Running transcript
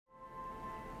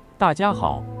大家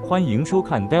好，欢迎收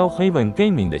看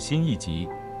delhavengaming 的新一集。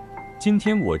今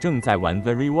天我正在玩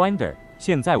The Rewinder，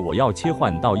 现在我要切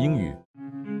换到英语。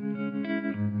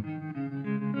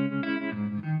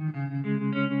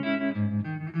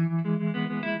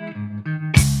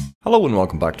Hello and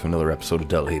welcome back to another episode of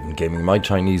delhavengaming. My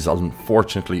Chinese,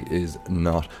 unfortunately, is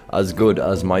not as good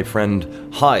as my friend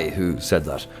Hai, who said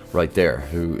that right there,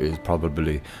 who is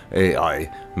probably AI,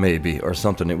 maybe, or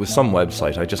something. It was some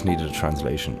website, I just needed a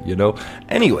translation, you know?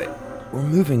 Anyway, we're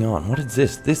moving on. What is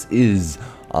this? This is,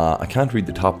 I can't read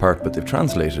the top part, but they've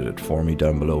translated it for me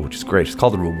down below, which is great. It's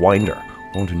called The Rewinder.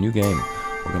 We're going to a new game.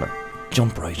 We're going to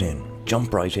jump right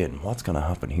in. What's going to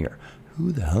happen here?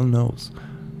 Who the hell knows?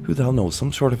 Who the hell knows?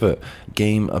 Some sort of a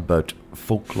game about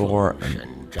folklore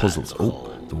and puzzles.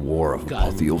 Oh, the War of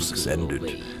Apotheosis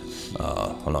ended.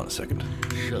 Hold on a second.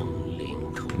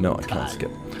 No, I can't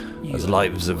skip. As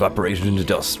lives evaporated into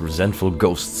dust, resentful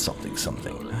ghosts,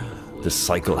 something. The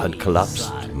cycle had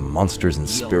collapsed. Monsters and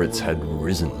spirits had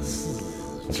risen.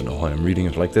 I don't know why I'm reading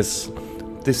it like this.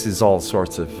 This is all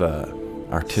sorts of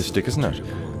artistic, isn't it?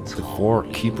 The four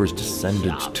keepers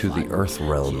descended to the earth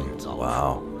realm.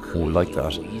 Wow. Oh, like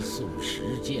that.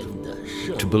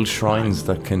 To build shrines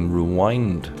that can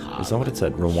rewind. Is that what it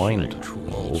said? Rewind.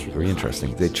 Oh, very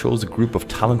interesting. They chose a group of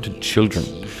talented children,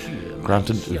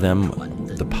 granted them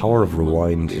the power of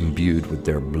rewind imbued with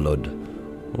their blood.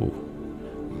 Oh,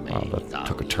 wow, that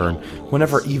took a turn.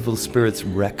 Whenever evil spirits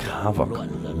wreak havoc,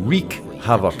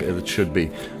 it should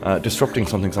be, disrupting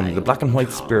something, the black and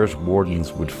white spirit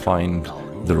wardens would find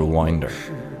the rewinder.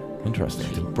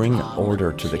 Interesting. To bring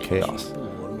order to the chaos.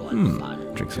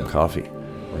 Drink some coffee.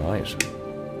 Right.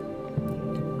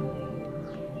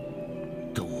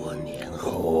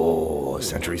 Oh,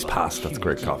 centuries passed. That's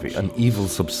great coffee. And evil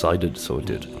subsided, so it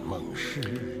did.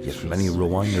 Yet many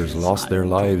rewinders lost their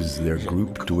lives. Their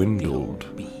group dwindled,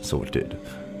 so it did.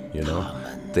 You know,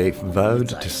 they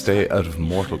vowed to stay out of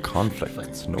mortal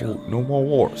conflicts. No more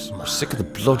wars. We're sick of the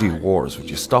bloody wars. Would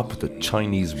you stop with the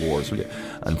Chinese wars, will you?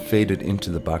 And faded into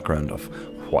the background of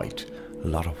white. A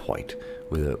lot of white.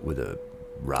 With a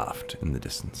raft in the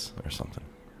distance or something.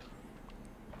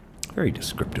 Very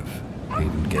descriptive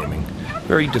Haven Gaming.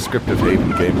 Right,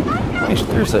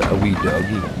 there's a wee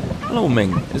doggy. Hello,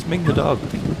 Ming. Is Ming the dog?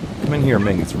 Come in here,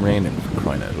 Ming. It's raining, for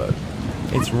crying out loud.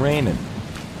 It's raining.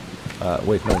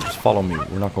 Wait, no, just follow me.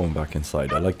 We're not going back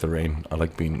inside. I like the rain. I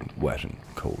like being wet and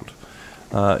cold.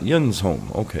 Yun's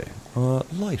home. Okay.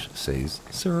 Light says,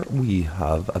 "Sir, we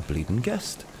have a bleeding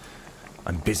guest."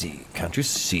 I'm busy. Can't you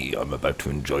see I'm about to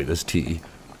enjoy this tea?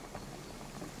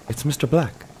 It's Mr.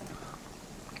 Black.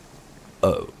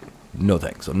 Oh, no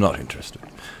thanks. I'm not interested.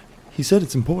 He said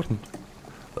it's important.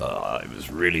 I was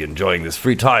really enjoying this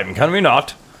free time. Can we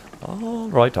not? All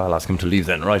right, I'll ask him to leave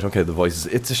then. Right, okay, the voices.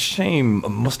 It's a shame.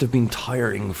 Must have been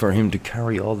tiring for him to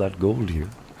carry all that gold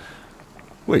here.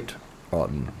 Wait,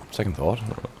 on second thought,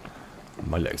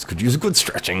 my legs could use a good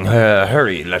stretching.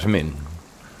 Hurry, let him in.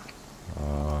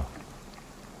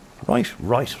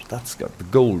 Right, that's got the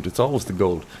gold. It's always the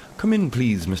gold. Come in,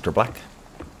 please, Mr. Black.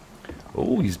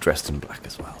 Oh, he's dressed in black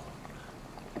as well.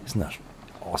 Isn't that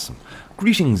awesome?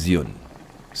 Greetings, Yun.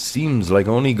 Seems like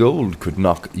only gold could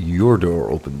knock your door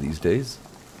open these days.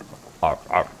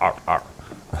 Arr.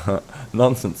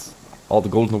 Nonsense. All the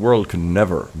gold in the world could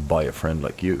never buy a friend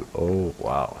like you. Oh,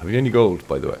 wow. Have you any gold,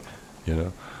 by the way? You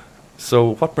know?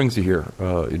 So, what brings you here,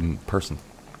 in person?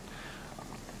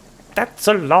 That's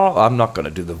a long... I'm not going to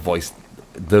do a voice.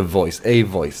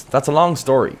 That's a long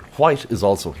story. White is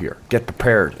also here. Get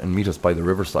prepared and meet us by the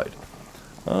riverside.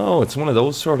 Oh, it's one of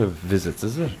those sort of visits,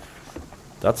 is it?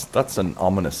 That's an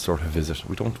ominous sort of visit.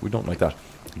 We don't like that.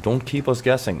 Don't keep us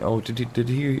guessing. Oh, did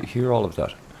he hear all of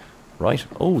that? Right?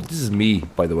 Oh, this is me,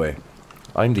 by the way.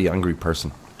 I'm the angry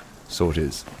person. So it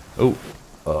is. Oh,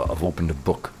 I've opened a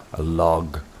book. A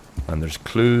log. And there's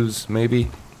clues, maybe?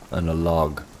 And a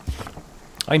log.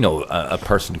 I know a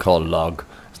person called Log.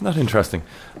 Isn't that interesting?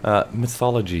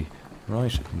 Mythology.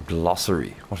 Right.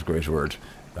 Glossary. What a great word.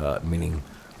 Meaning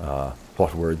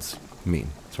what words mean,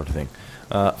 sort of thing.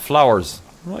 Flowers.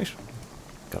 Right.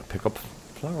 Gotta pick up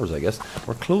flowers, I guess.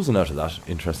 We're closing out of that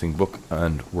interesting book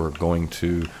and we're going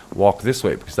to walk this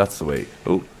way because that's the way.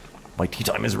 Oh, my tea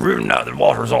time is ruined now. The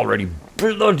water's already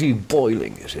bloody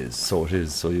boiling. It is, so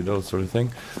you know, sort of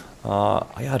thing.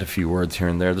 I add a few words here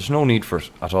and there. There's no need for it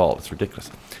at all. It's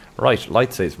ridiculous. Right,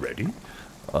 Light says ready.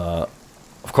 Of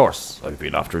course, I've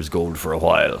been after his gold for a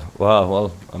while.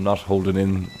 Well, I'm not holding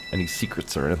in any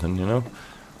secrets or anything, you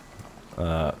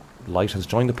know. Light has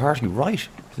joined the party. Right,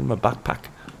 he's in my backpack.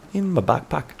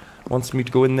 Wants me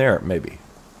to go in there, maybe.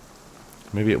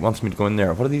 Maybe it wants me to go in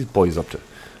there. What are these boys up to?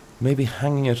 Maybe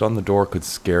hanging it on the door could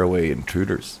scare away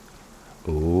intruders.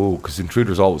 Oh, because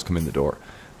intruders always come in the door.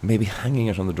 Maybe hanging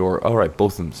it on the door. All right,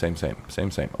 both of them, same.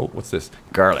 Oh, what's this?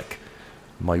 Garlic.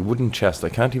 My wooden chest. I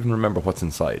can't even remember what's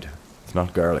inside. It's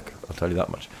not garlic, I'll tell you that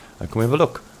much. Can we have a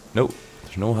look? No,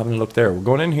 there's no having a look there. We're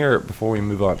going in here before we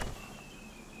move on.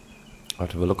 I'll have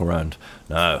to have a look around.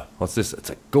 Now, what's this? It's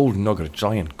a gold nugget, a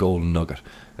giant gold nugget.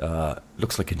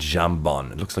 Looks like a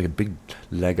jambon. It looks like a big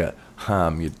leg of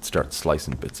ham you'd start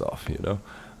slicing bits off, you know.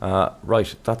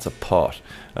 Right, that's a pot.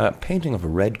 Painting of a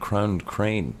red-crowned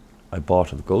crane I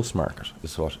bought at the Ghost Market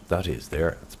is what that is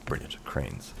there. It's brilliant.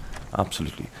 Cranes.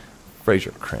 Absolutely.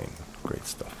 Fraser crane. Great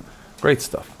stuff. Great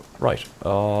stuff. Right.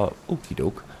 Okie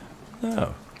doke.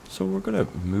 Now, so we're going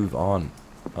to move on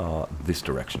this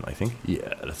direction, I think.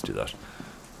 Yeah, let's do that.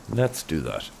 Let's do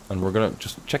that. And we're going to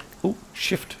just check. Oh,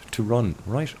 shift to run.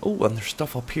 Right. Oh, and there's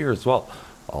stuff up here as well.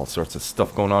 All sorts of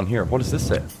stuff going on here. What does this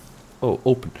say? Oh,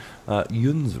 open.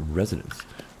 Yun's residence.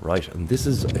 Right. And this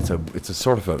is, it's a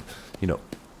sort of a, you know,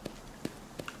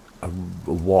 a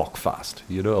walk fast.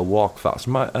 You know, a walk fast.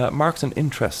 Marks an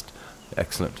interest.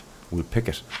 Excellent. We'll pick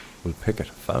it. We'll pick it.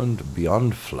 Found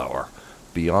beyond flower.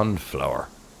 Beyond flower.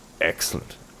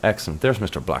 Excellent. Excellent. There's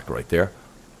Mr. Black right there.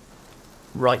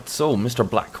 Right, so Mr.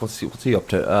 Black, what's he up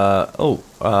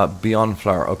to? Beyond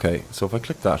flower. Okay, so if I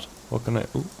click that, what can I...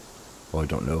 Ooh. Oh, I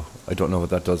don't know. I don't know what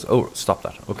that does. Oh, stop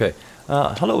that. Okay.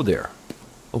 Hello there.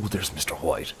 Oh, there's Mr.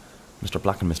 White. Mr.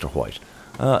 Black and Mr. White.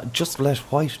 Just let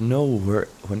White know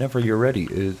whenever you're ready.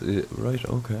 Right,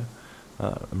 okay.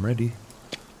 I'm ready.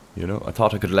 You know, I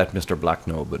thought I could let Mr. Black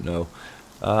know, but no.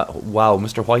 Wow,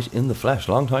 Mr. White in the flesh.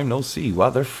 Long time no see. Wow,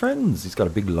 they're friends. He's got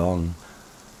a big, long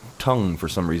tongue for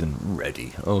some reason. Ready.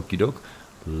 Okie doke.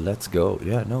 Let's go.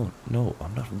 Yeah, no,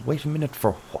 I'm not. Wait a minute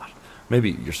for what?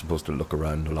 Maybe you're supposed to look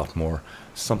around a lot more.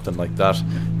 Something like that.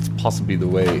 It's possibly the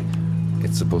way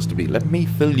it's supposed to be. Let me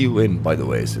fill you in, by the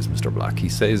way, says Mr. Black. He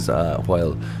says,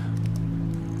 while...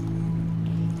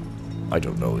 I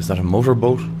don't know. Is that a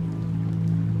motorboat?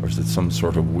 Or is it some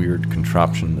sort of weird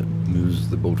contraption that moves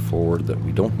the boat forward that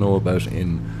we don't know about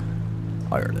in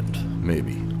Ireland?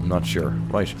 Maybe. I'm not sure.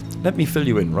 Right. Let me fill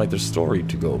you in. Right, there's a story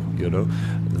to go, you know.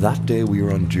 That day we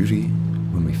were on duty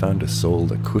when we found a soul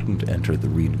that couldn't enter the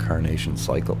reincarnation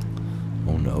cycle.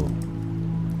 Oh no.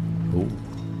 Oh.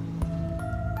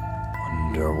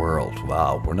 Underworld.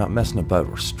 Wow, we're not messing about.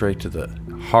 We're straight to the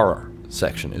horror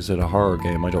section. Is it a horror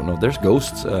game? I don't know. There's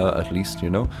ghosts, at least, you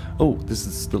know. Oh, this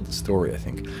is still the story, I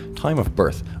think. Time of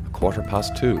birth,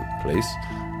 2:15. Place,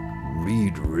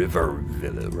 Reed River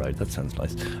Villa. Right, that sounds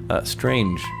nice.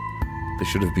 Strange. They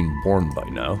should have been born by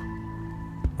now.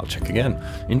 I'll check again.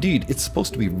 Indeed, it's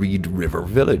supposed to be Reed River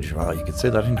Village. Ah, you could say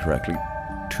that incorrectly.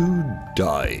 To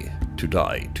die. To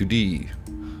die. To D.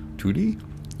 To D?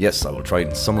 Yes, I will try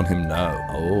and summon him now.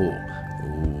 Oh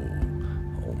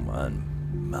man.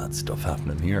 Mad stuff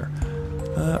happening here.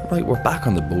 Right, we're back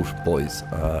on the boat, boys.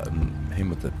 Him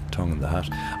with the tongue and the hat.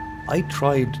 I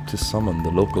tried to summon the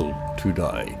local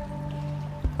Tudai,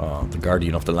 the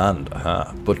guardian of the land,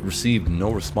 but received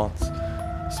no response.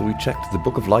 So we checked the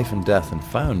Book of Life and Death and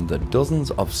found that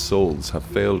dozens of souls have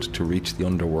failed to reach the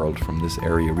underworld from this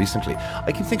area recently.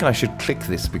 I keep thinking I should click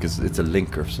this because it's a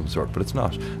link of some sort, but it's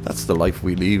not. That's the life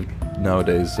we lead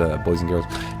nowadays, boys and girls.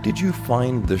 Did you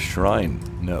find the shrine?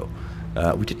 No.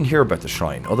 We didn't hear about the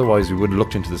shrine, otherwise we would have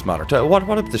looked into this matter. What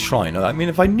about the shrine? I mean,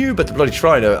 if I knew about the bloody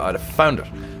shrine, I'd have found it.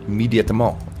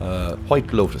 Immédiatement.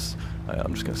 White Lotus.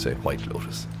 I'm just going to say White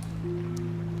Lotus.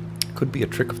 Could be a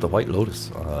trick of the White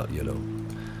Lotus, you know.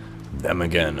 Them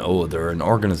again. Oh, they're an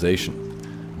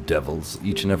organization. Devils,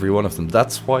 each and every one of them.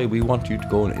 That's why we want you to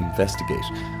go and investigate.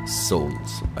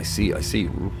 Souls. I see.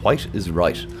 White is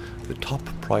right. The top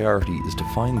priority is to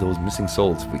find those missing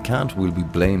souls. If we can't, we'll be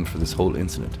blamed for this whole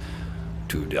incident.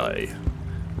 Tudai.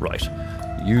 Right.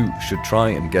 You should try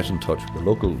and get in touch with the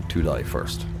local Tudai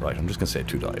first. Right, I'm just going to say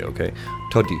Tudai, okay?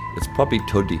 Tuddi. It's probably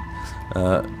Tuddi.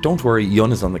 Don't worry,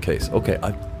 Yun is on the case. Okay,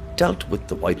 I've dealt with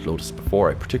the White Lotus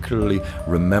before. I particularly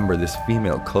remember this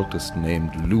female cultist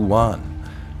named Luan.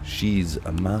 She's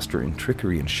a master in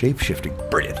trickery and shape-shifting.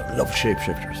 Brilliant. I love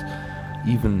shapeshifters.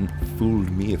 Even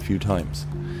fooled me a few times.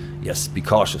 Yes, be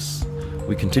cautious.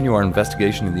 We continue our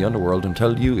investigation in the underworld and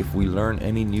tell you if we learn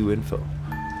any new info.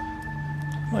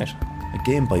 Right. A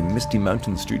game by Misty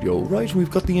Mountain Studio. Right, we've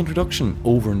got the introduction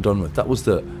over and done with. That was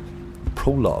the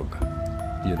prologue,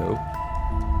 you know.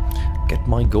 Get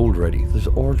my gold ready. There's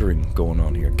ordering going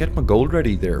on here. Get my gold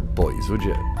ready there, boys, would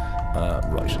you?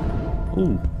 Right.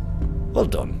 Ooh, well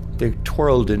done. They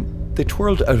twirled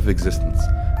out of existence.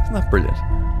 Isn't that brilliant?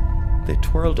 They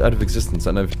twirled out of existence,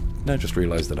 and I've now just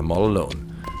realised that I'm all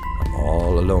alone. I'm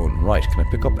All alone. Right, can I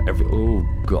pick up every... Oh,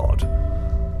 God.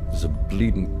 There's a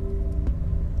bleeding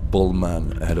bull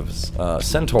man ahead of us.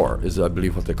 Centaur is, I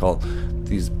believe, what they call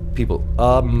these people.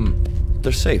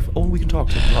 They're safe. Oh, we can talk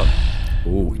to them.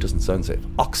 Oh, he doesn't sound safe.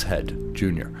 Oxhead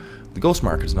Jr. The ghost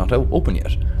market is not open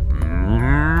yet.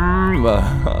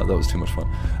 That was too much fun.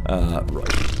 Right.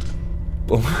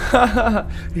 Boom.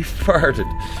 He farted.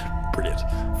 Brilliant.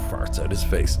 Farts out his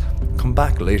face. Come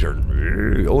back later.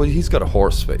 Oh, he's got a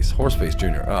horse face. Horse face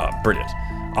Jr. Brilliant.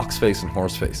 Ox face and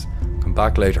horse face. Come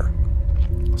back later.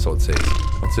 So it says.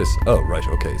 What's this? Oh, right,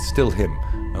 okay. It's still him.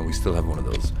 And we still have one of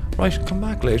those. Right, come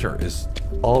back later is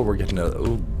all we're getting out of.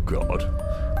 Oh, God.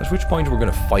 At which point we're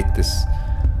going to fight this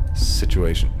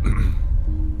situation.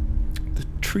 The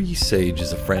tree sage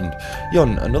is a friend.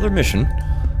 Yun, another mission?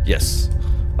 Yes.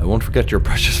 I won't forget your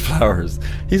precious flowers.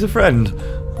 He's a friend.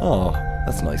 Oh,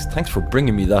 that's nice. Thanks for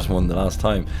bringing me that one the last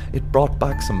time. It brought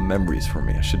back some memories for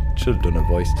me. I should have done a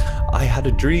voice. I had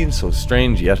a dream so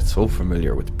strange yet so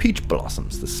familiar, with peach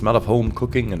blossoms, the smell of home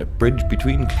cooking, and a bridge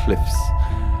between cliffs.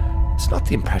 It's not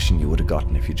the impression you would have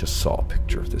gotten if you just saw a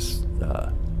picture of this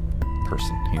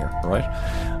person here, right?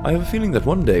 I have a feeling that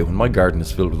one day when my garden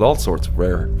is filled with all sorts of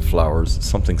rare flowers,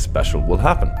 something special will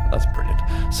happen. That's brilliant.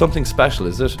 Something special,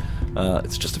 is it?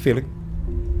 It's just a feeling.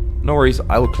 No worries,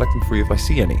 I will collect them for you if I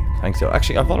see any. Thanks.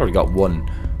 Actually, I've already got one,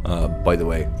 by the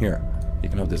way. Here, you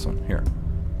can have this one. Here.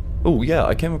 Oh, yeah,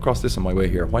 I came across this on my way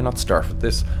here. Why not start with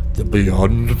this? The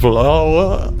Beyond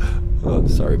Flower. Oh,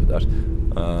 sorry about that.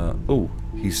 Oh,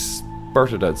 he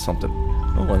spurted out something.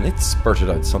 Oh, and it spurted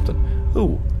out something.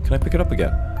 Oh, can I pick it up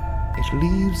again? Its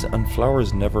leaves and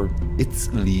flowers never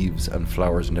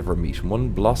meet. One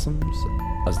blossoms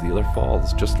as the other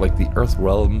falls, just like the earth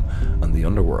realm and the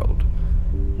underworld.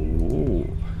 Oh,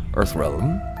 earth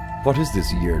realm? What is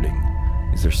this yearling?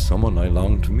 Is there someone I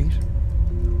long to meet?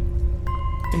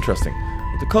 Interesting.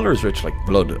 The colour is rich like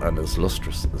blood and as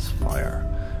lustrous as fire.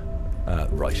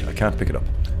 Right, I can't pick it up.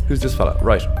 Who's this fella?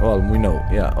 Right, well, we know.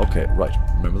 Yeah, okay, right.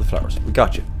 Remember the flowers. We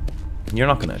got you. You're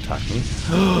not going to attack me.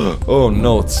 Oh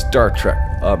no, it's Star Trek.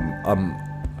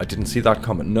 I didn't see that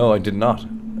coming. No, I did not.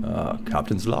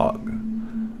 Captain's log.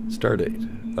 Stardate.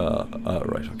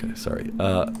 Right, okay, sorry.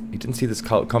 He didn't see this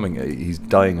coming. He's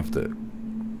dying of the...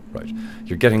 Right.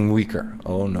 You're getting weaker.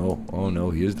 Oh no,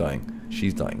 he is dying.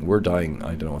 She's dying. We're dying.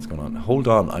 I don't know what's going on. Hold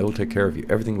on, I will take care of you.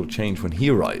 Everything will change when he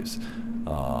arrives.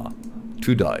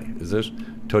 To die, is it?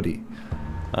 Tuddy.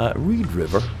 Reed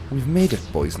River. We've made it,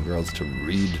 boys and girls, to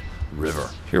Reed River.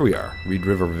 Here we are. Reed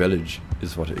River Village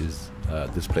is what it is.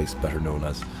 This place better known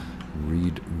as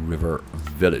Reed River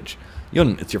Village.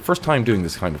 Yun, it's your first time doing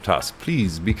this kind of task.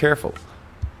 Please be careful.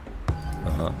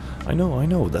 I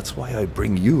know. That's why I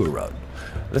bring you around.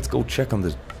 Let's go check on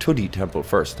the Tuddy temple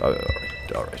first.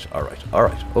 Alright.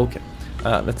 Okay.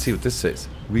 Let's see what this says.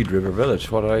 Reed River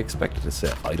Village. What did I expect it to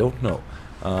say? I don't know.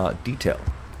 Detail.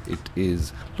 It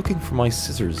is looking for my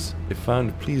scissors. If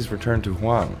found, please return to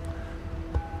Huang.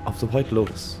 Of the White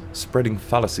Lotus, spreading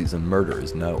fallacies and murder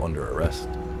is now under arrest.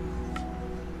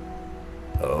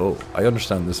 Oh, I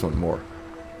understand this one more.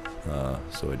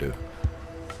 So I do.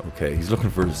 Okay, he's looking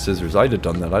for his scissors. I'd have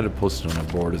done that. I'd have posted on a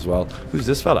board as well. Who's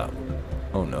this fella?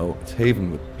 Oh no, it's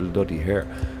Haven with bloody hair.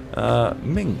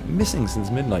 Ming, missing since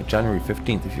midnight, January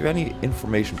 15th. If you have any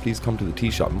information, please come to the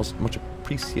tea shop. Much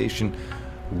appreciation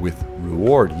with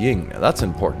reward, Ying. Now, that's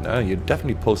important. You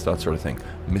definitely post that sort of thing.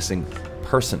 Missing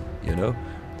person, you know?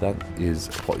 That is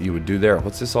what you would do there.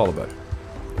 What's this all about?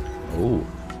 Oh.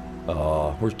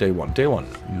 Where's day one? Day one.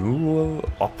 New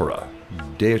opera.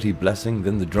 Deity blessing,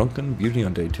 then the drunken. Beauty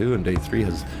on day 2. And day 3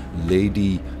 has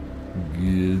Lady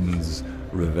Gin's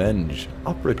revenge.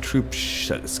 Opera troupe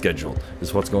schedule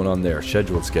is what's going on there.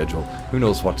 Schedule. Who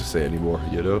knows what to say anymore,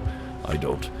 you know? I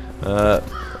don't.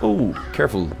 Oh,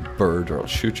 careful, bird, or I'll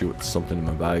shoot you with something in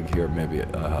my bag here. Maybe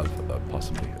I have,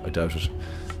 possibly. I doubt it.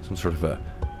 Some sort of a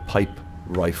pipe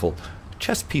rifle.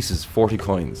 Chess pieces, 40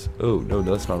 coins. Oh, no,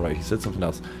 that's not right. He said something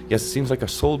else. Yes, it seems like a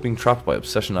soul being trapped by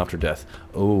obsession after death.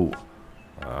 Oh.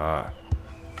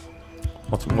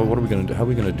 What are we going to do? How are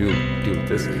we going to deal with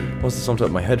this? What's the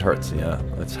sometimes my head hurts? Yeah,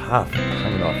 it's half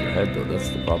hanging off your head, though. That's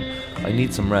the problem. I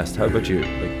need some rest. How about you?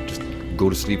 Like, just go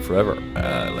to sleep forever.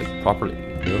 Like, properly,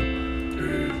 you know?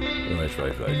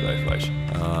 Right.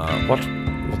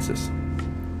 What's this?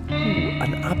 Ooh,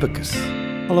 an abacus.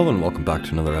 Hello and welcome back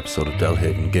to another episode of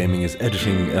Delhaven Gaming. Is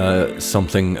editing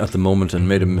something at the moment and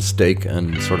made a mistake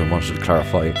and sort of wanted to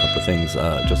clarify a couple of things.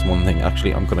 Just one thing,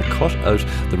 actually, I'm going to cut out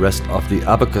the rest of the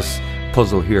abacus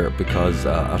puzzle here because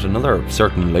at another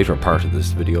certain later part of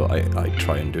this video I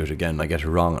try and do it again, I get it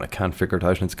wrong and I can't figure it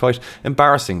out, and it's quite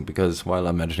embarrassing because while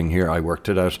I'm editing here I worked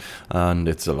it out and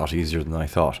it's a lot easier than I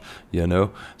thought, you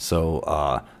know,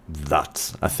 so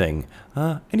that's a thing.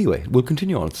 Anyway, we'll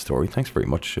continue on with the story. Thanks very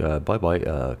much. Bye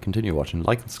bye. Continue watching,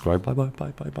 like and subscribe. Bye bye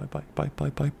bye bye bye bye bye bye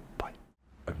bye bye.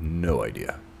 I have no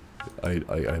idea.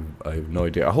 I have no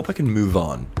idea. I hope I can move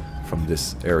on from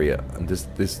this area, and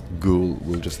this ghoul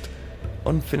will just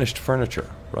unfinished furniture.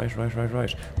 Right.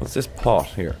 What's this pot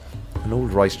here? An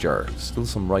old rice jar. Still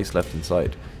some rice left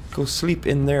inside. Go sleep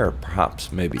in there,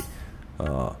 perhaps, maybe.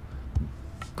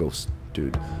 Ghost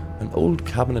dude. An old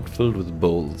cabinet filled with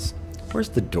bowls. Where's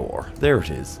the door? There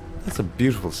it is. That's a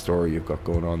beautiful story you've got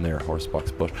going on there,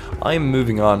 Horsebox. But I'm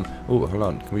moving on. Oh, hold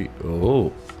on. Can we?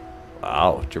 Oh,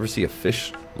 wow. Did you ever see a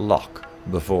fish lock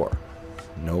before?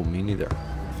 No, me neither.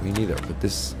 Me neither. But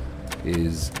this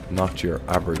is not your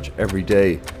average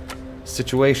everyday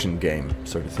situation game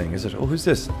sort of thing, is it? Oh, who's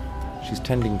this? She's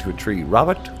tending to a tree.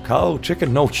 Rabbit? Cow?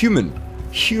 Chicken? No, human.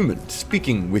 Human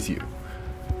speaking with you.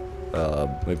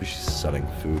 Maybe she's selling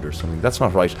food or something. That's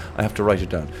not right. I have to write it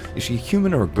down. Is she a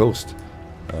human or a ghost?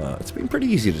 It's been pretty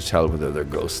easy to tell whether they're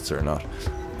ghosts or not.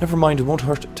 Never mind, it won't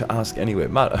hurt to ask anyway.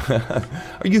 Matt,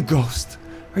 are you a ghost?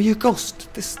 Are you a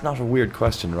ghost? This is not a weird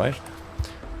question, right?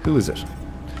 Who is it?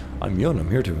 I'm Yun. I'm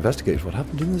here to investigate what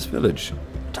happened in this village.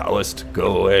 Taoist,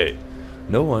 go away.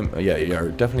 No, yeah, you're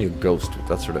definitely a ghost with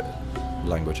that sort of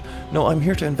language. No, I'm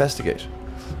here to investigate.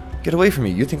 Get away from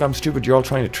me. You think I'm stupid? You're all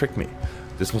trying to trick me.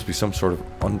 This must be some sort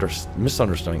of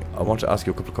misunderstanding. I want to ask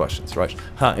you a couple of questions, right?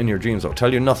 In your dreams, I'll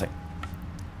tell you nothing.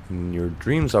 In your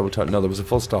dreams, I will tell... No, there was a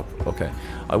full stop. Okay.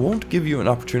 I won't give you an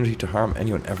opportunity to harm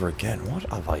anyone ever again. What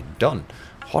have I done?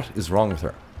 What is wrong with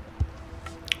her?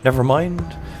 Never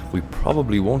mind. We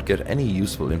probably won't get any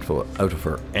useful info out of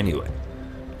her anyway.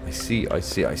 I see.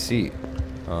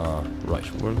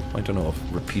 Right. Well, I don't know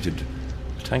if repeated...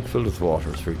 A tank filled with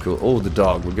water is very cool. Oh, the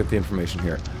dog. We'll get the information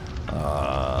here.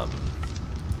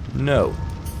 No,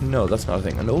 that's not a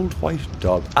thing. An old white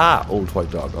dog. Old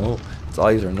white dog. Oh, its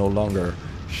eyes are no longer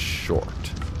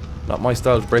short. Not my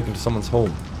style to break into someone's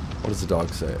home. What does the dog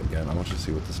say again? I want to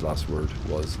see what this last word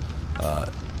was.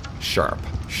 Sharp,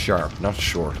 not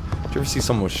short. Do you ever see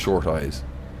someone with short eyes?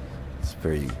 It's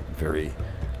very, very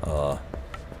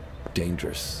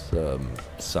dangerous,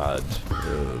 sad.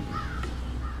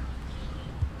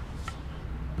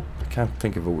 Can't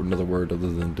think of another word other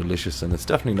than delicious, and it's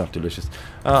definitely not delicious.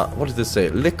 What does this say?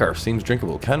 Liquor seems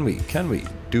drinkable. Can we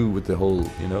do with the whole,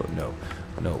 you know?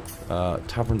 No.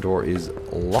 Tavern door is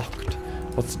locked.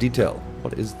 What's the detail?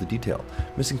 What is the detail?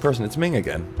 Missing person. It's Ming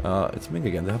again. They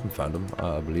haven't found him,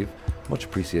 I believe. Much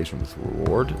appreciation with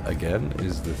reward again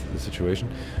is the situation.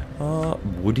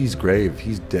 Woody's grave.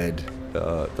 He's dead.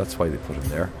 That's why they put him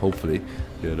there, hopefully,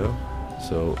 you know.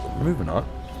 So moving on.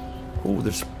 Oh,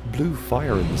 there's blue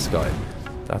fire in the sky.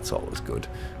 That's always good.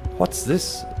 What's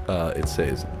this? It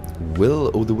says,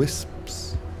 Will o' the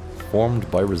Wisps, formed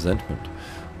by resentment.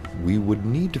 We would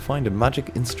need to find a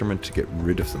magic instrument to get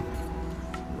rid of them.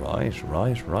 Right. He's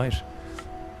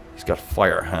got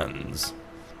fire hands.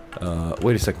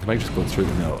 Wait a second, can I just go through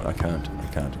them? No, I can't.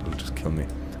 It'll just kill me.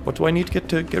 What do I need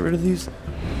to get rid of these?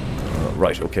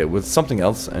 Right, okay, with something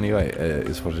else, anyway,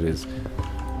 is what it is.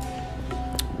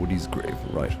 Woody's grave,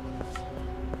 right.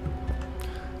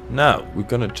 Now, we're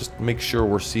gonna just make sure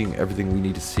we're seeing everything we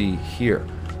need to see here.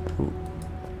 Ooh.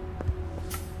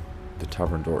 The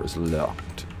tavern door is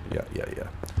locked. Yeah.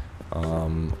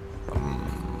 Oh,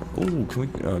 can we...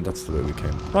 that's the way we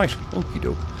came. Right, okie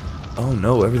doke. Oh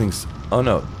no, everything's... Oh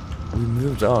no, we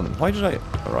moved on. Why did I...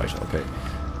 Alright, okay.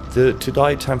 The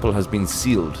Tudai temple has been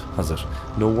sealed, has it?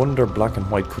 No wonder Black and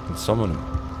White couldn't summon him.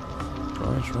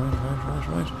 Right.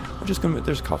 We're just gonna...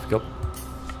 There's a coffee cup.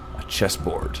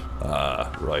 Chessboard.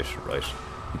 Right.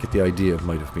 You get the idea. It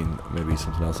might have been maybe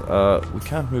something else. We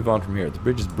can't move on from here. The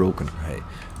bridge is broken. Hey,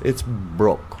 it's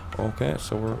broke. Okay,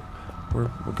 so we're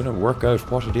gonna work out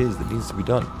what it is that needs to be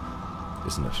done,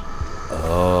 isn't it?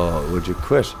 Oh, would you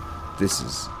quit? This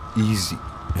is easy.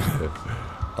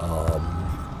 Oh.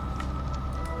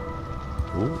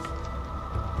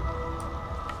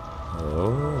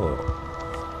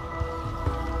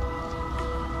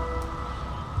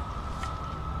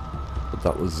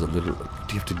 That was a little...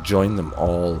 Do you have to join them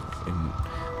all in...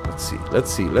 Let's see. Do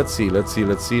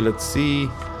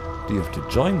you have to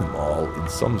join them all in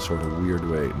some sort of weird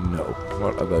way? No.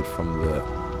 What about from the...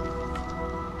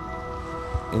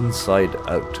 inside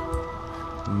out?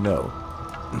 No.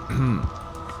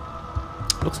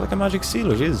 Looks like a magic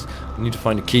seal, it is. We need to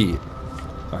find a key.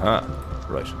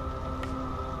 Right.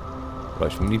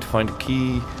 We need to find a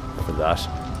key for that.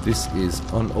 This is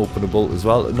unopenable as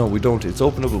well. No, we don't. It's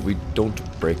openable. We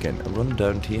don't break in. A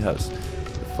run-down tea house.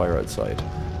 The fire outside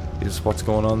is what's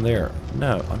going on there.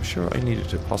 Now, I'm sure I needed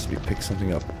to possibly pick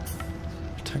something up.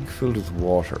 A tank filled with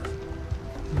water.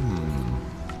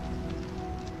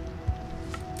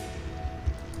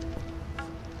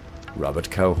 Rabbit,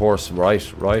 cow, horse.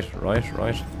 Right.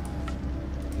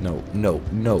 No.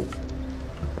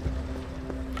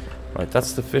 Right,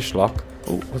 that's the fish lock.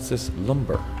 Oh, what's this?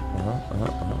 Lumber.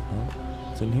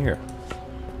 What's in here?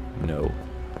 No.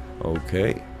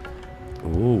 Okay.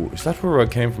 Oh, is that where I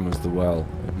came from as the well?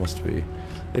 It must be.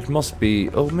 It must be.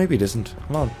 Oh, maybe it isn't.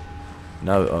 Come on.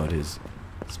 No, oh, it is.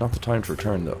 It's not the time to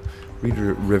return, though.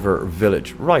 Reeder River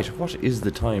Village. Right, what is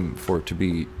the time for it to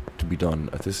be done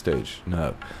at this stage?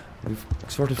 Now, we've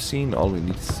sort of seen all we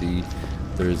need to see.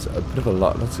 There's a bit of a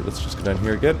lot. Let's see, let's just go down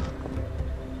here again.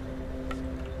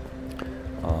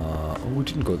 Oh, we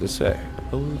didn't go this way.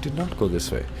 Oh, we did not go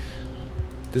this way.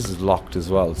 This is locked as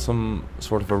well. Some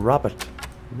sort of a rabbit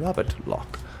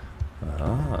lock.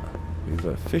 We have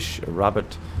a fish, a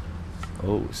rabbit.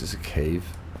 Oh, is this a cave?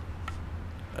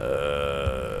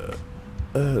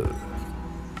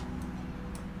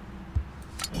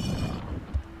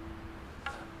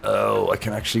 Oh, I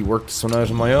can actually work this one out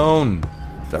on my own.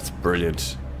 That's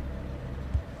brilliant.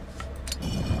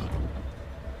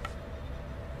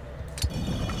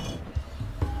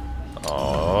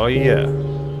 Oh yeah,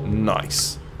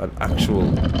 nice. An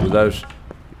actual, without,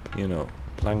 you know,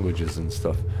 languages and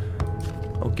stuff.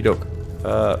 Okie doke.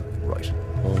 Right.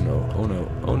 Oh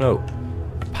no.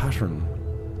 A pattern.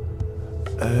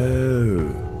 Oh,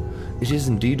 it is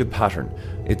indeed a pattern.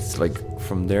 It's like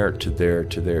from there to there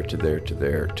to there to there to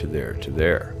there to there to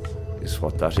there is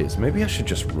what that is. Maybe I should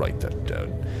just write that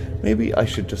down. Maybe I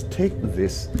should just take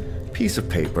this piece of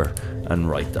paper and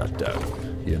write that down.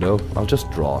 You know, I'll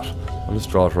just draw it. I'll just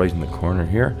draw it right in the corner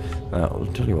here. I'll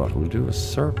tell you what, we'll do a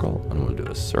circle, and we'll do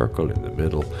a circle in the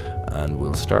middle, and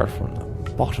we'll start from the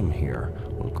bottom here.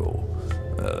 We'll go,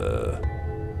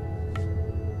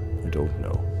 I don't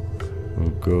know. We'll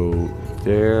go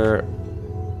there.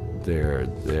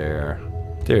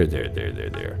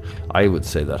 I would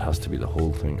say that has to be the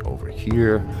whole thing over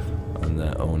here. And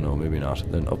then, oh no, maybe not.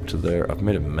 Then up to there. I've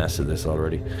made a mess of this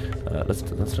already. That's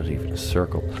not even a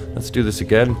circle. Let's do this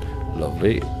again.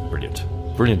 Lovely.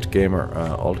 Brilliant gamer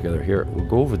all together here. We'll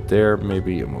go over there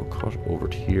maybe, and we'll cut over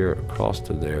to here, across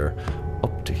to there,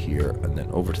 up to here, and then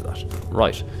over to that.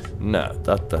 Right. Now,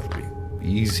 that'll be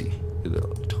easy.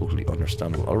 Totally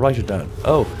understandable. I'll write it down.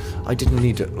 Oh, I didn't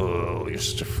need to. Oh, you're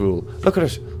such a fool. Look at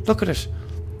it.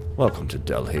 Welcome to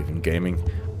delhavengaming.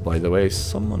 By the way,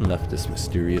 someone left this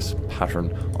mysterious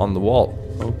pattern on the wall.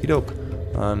 Okie doke.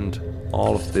 And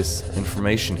all of this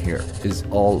information here is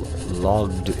all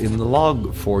logged in the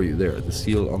log for you there. The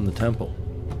seal on the temple.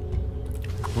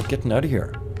 We're getting out of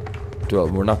here. Well,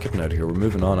 we're not getting out of here. We're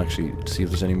moving on actually to see if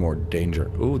there's any more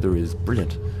danger. Oh, there is.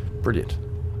 Brilliant.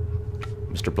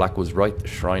 Mr. Black was right. The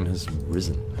shrine has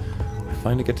risen. I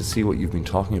finally get to see what you've been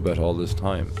talking about all this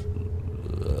time.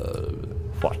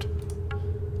 What?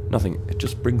 Nothing. It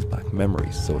just brings back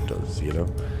memories, so it does, you know.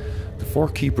 The four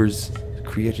keepers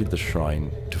created the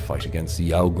shrine to fight against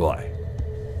Yao Guai.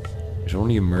 It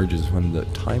only emerges when the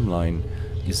timeline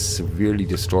is severely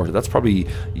distorted. That's probably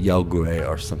Yao Guai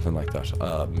or something like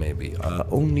that. Maybe.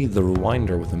 Only the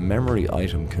rewinder with a memory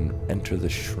item can enter the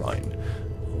shrine.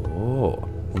 Oh,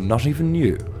 well, not even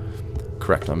you.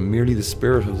 Correct, I'm merely the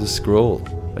spirit of the scroll.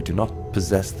 I do not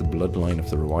possess the bloodline of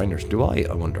the rewinders. Do I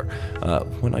wonder?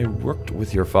 When I worked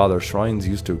with your father, shrines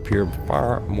used to appear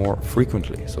far more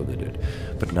frequently, so they did.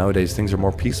 But nowadays things are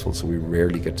more peaceful, so we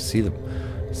rarely get to see them.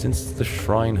 Since the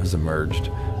shrine has emerged,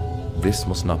 this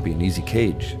must not be an easy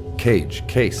case.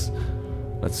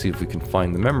 Let's see if we can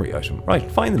find the memory item. Right,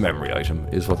 find the memory item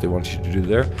is what they want you to do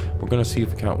there. We're going to see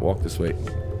if we can't walk this way.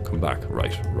 Come back.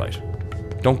 Right.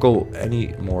 Don't go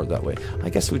any more that way. I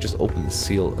guess we just open the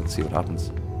seal and see what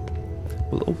happens.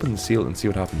 We'll open the seal and see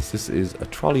what happens. This is a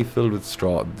trolley filled with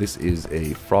straw. This is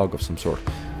a frog of some sort.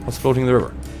 What's floating in the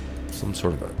river? Some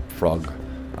sort of a frog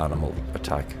animal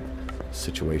attack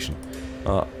situation.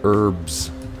 Herbs.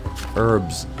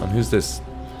 And who's this?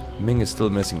 Ming is still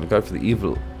missing. Look out for the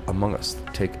evil among us.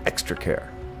 Take extra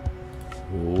care.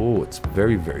 Oh, it's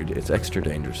it's extra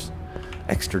dangerous.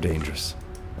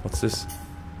 What's this?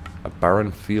 A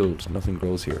barren field. Nothing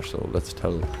grows here, so let's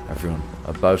tell everyone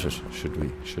about it. Should we?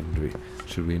 Shouldn't we?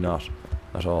 Should we not?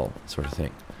 At all, sort of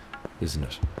thing, isn't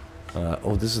it?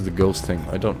 Oh, this is the ghost thing.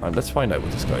 Let's find out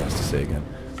what this guy has to say again.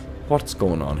 What's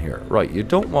going on here? Right, you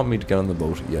don't want me to get on the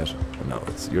boat yet. No,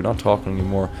 you're not talking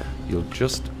anymore. You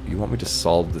want me to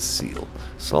solve the seal.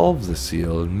 Solve the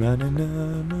seal. Na, na, na,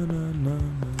 na, na, na.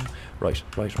 Right.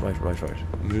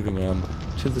 Moving on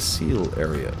to the seal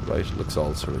area. Right, it looks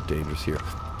all sort of dangerous here.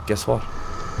 Guess what?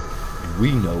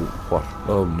 We know what.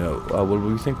 Oh no. Well,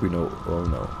 we think we know. Oh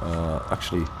no.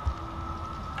 Actually.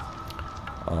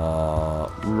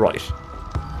 Right.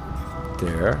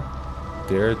 There.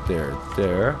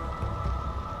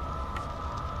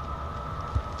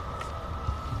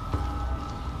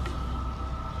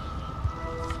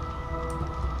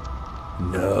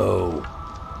 No.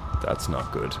 That's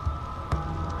not good.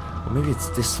 Well, maybe it's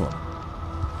this one.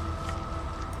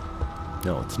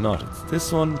 No, it's not. It's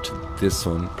this one to this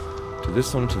one. To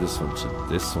this one, to this one, to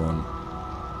this one.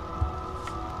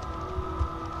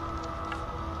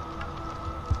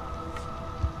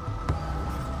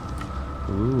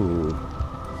 Ooh.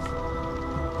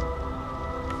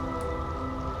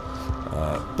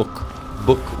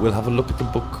 Book. We'll have a look at the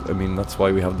book. I mean, that's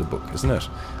why we have the book, isn't it?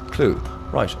 Clue.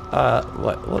 Right.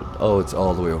 What? Oh, it's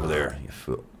all the way over there. You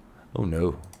fool. Oh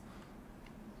no.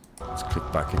 Let's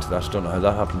click back into that. Don't know how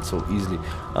that happened so easily.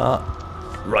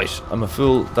 Right. I'm a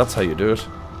fool. That's how you do it.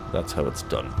 That's how it's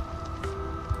done.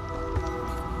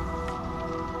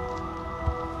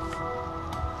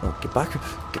 Oh, get back.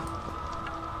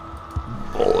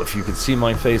 Oh, if you could see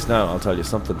my face now, I'll tell you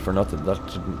something for nothing. That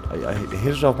didn't. I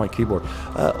hit it off my keyboard.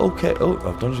 Okay. Oh,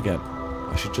 I've done it again.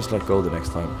 I should just let go the next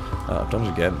time. I've done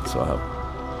it again, so I have.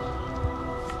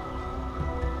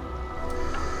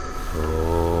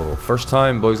 Oh, first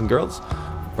time, boys and girls.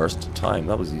 First time.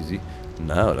 That was easy.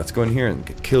 Now let's go in here and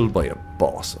get killed by a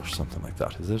boss or something like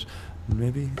that. Is it?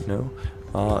 Maybe? No.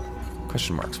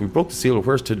 Question marks. We broke the seal.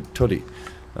 Where's Tuddy?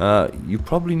 You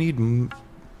probably need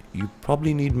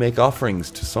make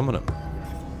offerings to summon him.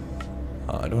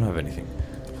 I don't have anything.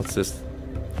 What's this?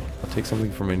 I'll take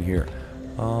something from in here.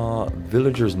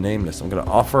 Villager's nameless. I'm gonna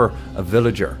offer a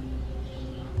villager.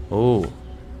 Oh,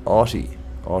 Aughty.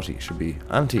 Aughty should be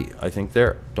Auntie, I think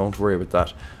there. Don't worry about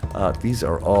that. These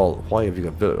are all. Why have you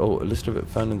got oh, a list of it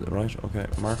found in the right? Okay,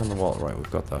 mark on the wall. Right,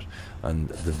 we've got that. And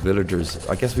the villagers.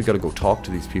 I guess we got to go talk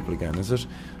to these people again. Is it?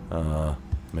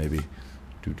 Maybe.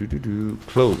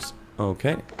 Close.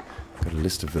 Okay. Got a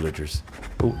list of villagers.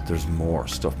 Oh, there's more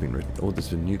stuff being written. Oh,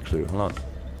 there's a new clue. Hold on.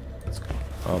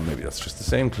 Oh, maybe that's just the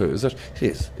same clue, is it? It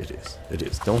is, it is, it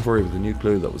is. Don't worry about the new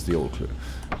clue, that was the old clue.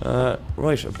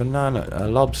 Right, a banana, a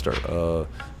lobster, a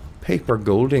paper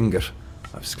gold ingot.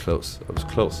 I was close, I was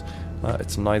close.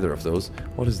 It's neither of those.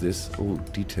 What is this? Oh,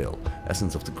 detail.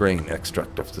 Essence of the grain,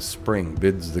 extract of the spring,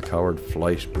 bids the coward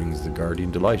flight, brings the guardian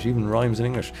delight. Even rhymes in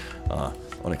English.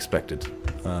 Unexpected.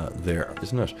 There,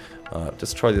 isn't it?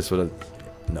 Let's try this with a...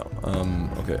 No.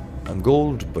 Okay. I'm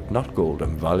gold, but not gold.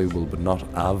 I'm valuable, but not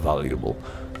valuable.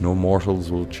 No mortals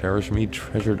will cherish me,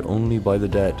 treasured only by the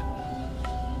dead.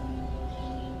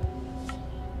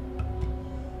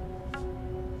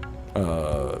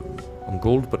 I'm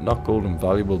gold, but not gold. I'm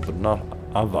valuable, but not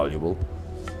valuable.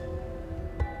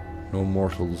 No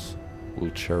mortals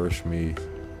will cherish me.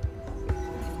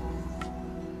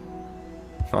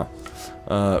 Huh.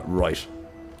 Right.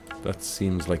 That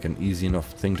seems like an easy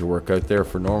enough thing to work out there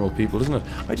for normal people, isn't it?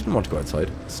 I didn't want to go outside.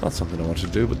 It's not something I wanted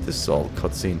to do, but this is all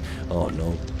cutscene. Oh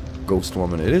no. Ghost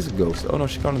woman. It is a ghost. Oh no,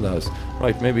 she's gone in the house.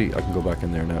 Right, maybe I can go back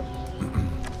in there now.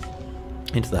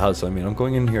 Into the house, I mean. I'm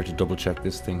going in here to double check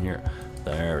this thing here.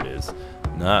 There it is.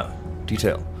 Now,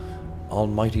 detail.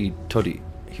 Almighty Tuddy,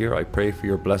 here I pray for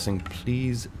your blessing.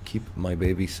 Please keep my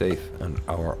baby safe and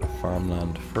our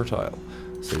farmland fertile.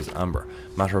 Says Amber.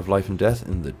 Matter of life and death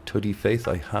in the Tuddy faith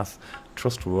I hath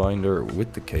trust winder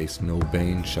with the case. No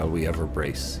bane shall we ever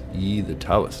brace. Ye the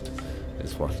Taoist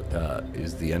is what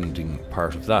is the ending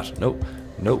part of that. No.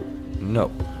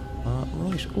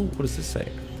 Right. Oh, what does this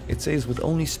say? It says with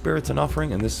only spirits and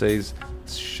offering, and this says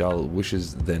shall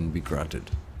wishes then be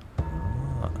granted.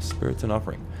 Spirits and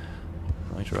offering.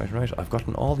 Right. I've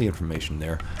gotten all the information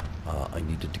there I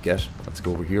needed to get. Let's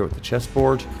go over here with the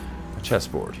chessboard.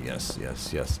 Chessboard, yes.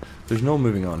 There's no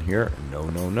moving on here.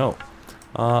 No.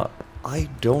 I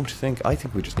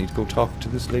think we just need to go talk to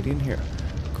this lady in here.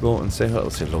 Go and say hello.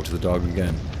 Say hello to the dog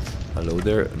again. Hello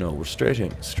there. No, we're straight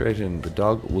in. The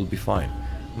dog will be fine.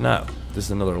 Now, this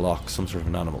is another lock, some sort of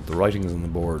an animal. The writing is on the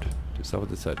board. Is that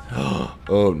what it said?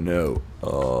 Oh no.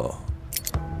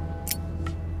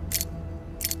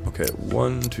 Okay,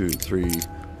 1, 2, 3,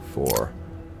 4,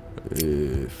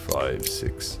 5,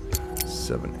 6,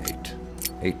 7,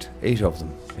 8. Eight of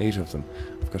them.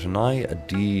 I've got an I, a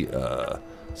D,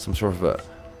 some sort of a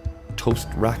toast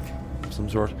rack of some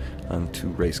sort, and 2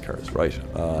 race cars. Right.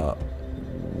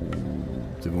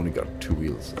 they've only got 2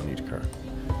 wheels on each car.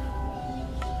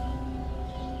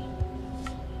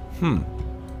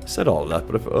 Said all that,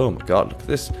 but if, oh my god, look at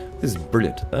this. This is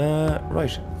brilliant.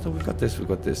 Right, so we've got this,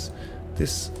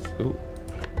 this, ooh.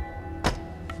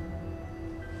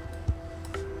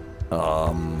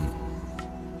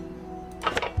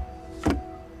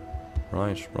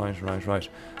 Right.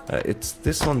 It's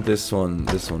this one, and this one,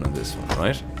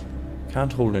 right?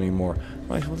 Can't hold any more.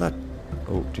 Right, well that...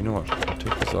 Oh, do you know what? I'll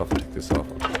take this off, I'll take this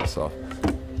off.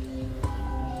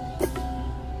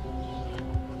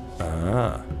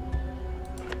 Ah.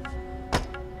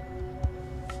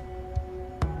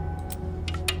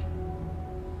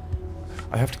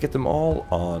 I have to get them all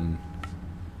on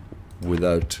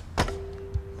without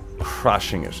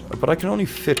crashing it. But I can only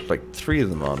fit like 3 of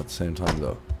them on at the same time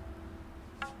though.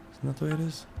 Isn't that the way it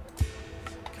is?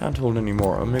 Can't hold any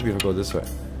more. Or maybe if I go this way.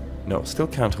 No, still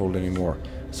can't hold any more.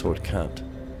 So it can't.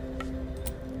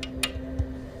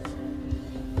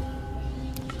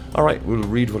 Alright, we'll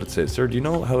read what it says. Sir, do you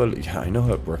know how... Yeah, I know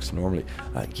how it works normally.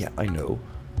 Yeah, I know.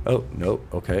 Oh, no.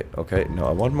 Okay. No,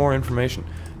 I want more information.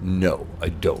 No, I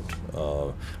don't.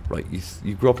 Right,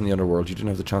 you grew up in the underworld. You didn't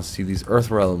have the chance to see these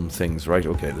Earthrealm things, right?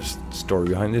 Okay, there's a story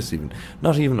behind this even.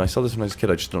 Not even. I saw this when I was a kid.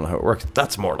 I just don't know how it works.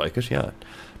 That's more like it, yeah.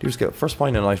 Do scale. First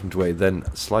find an item to weigh, then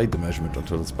slide the measurement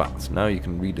until it's balanced. Now you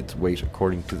can read its weight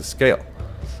according to the scale.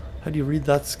 How do you read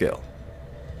that scale?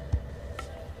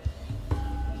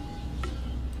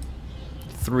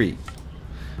 3.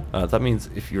 That means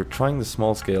if you're trying the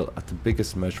small scale at the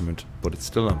biggest measurement, but it's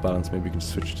still not balanced, maybe you can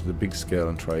switch to the big scale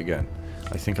and try again.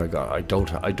 I think I got it. I don't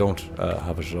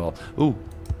have it at all. Ooh,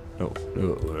 no.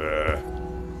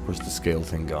 Where's the scale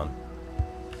thing gone?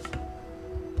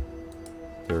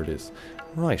 There it is.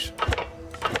 Right.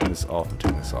 Taking this off and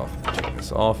taking this off and taking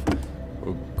this off.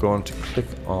 We're going to click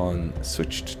on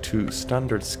switched to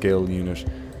standard scale unit,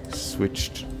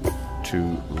 switched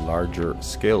to larger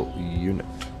scale unit.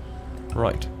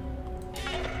 Right.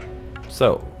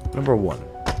 So, number 1.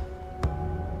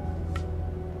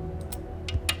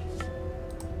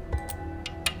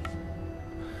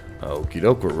 Okie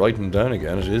doke, we're writing down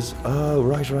again, it is. Oh,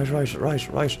 right.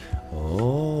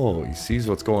 Oh, he sees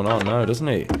what's going on now, doesn't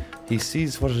he? He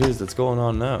sees what it is that's going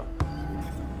on now.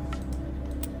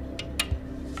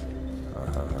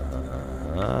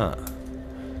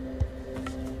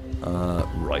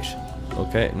 Right.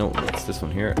 Okay, no, it's this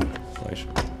one here. Right.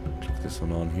 Click this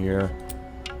one on here.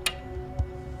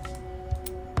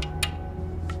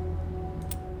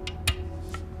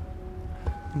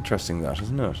 Interesting that,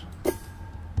 isn't it?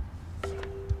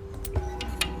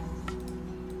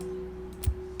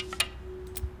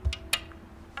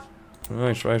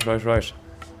 Right.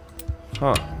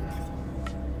 Huh.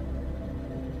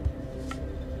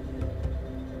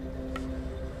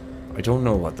 I don't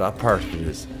know what that part of it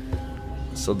is.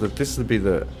 So that this will be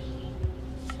the...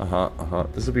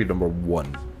 This will be number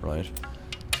 1, right?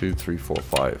 2, 3, 4,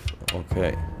 5.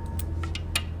 Okay.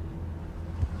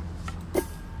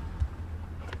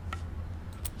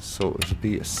 So it'll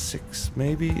be a 6,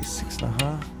 maybe?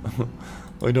 6.5?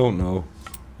 I don't know.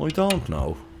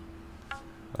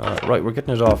 Right, we're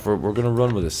getting it off. We're going to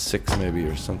run with a 6 maybe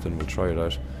or something. We'll try it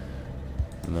out.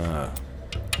 Nah.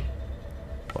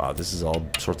 Wow, this is all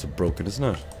sorts of broken, isn't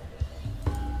it?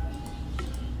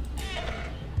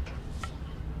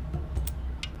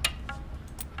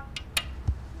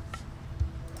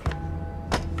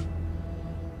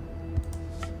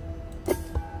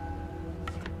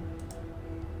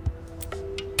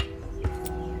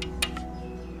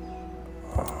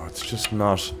 Oh, it's just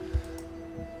not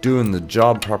doing the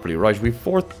job properly. Right, we have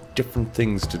 4 different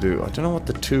things to do. I don't know what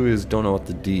the 2 is, don't know what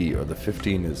the D or the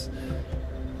 15 is.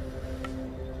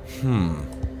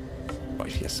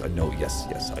 Right, yes, I know.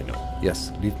 Yes, I know.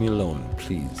 Yes, leave me alone,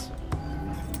 please.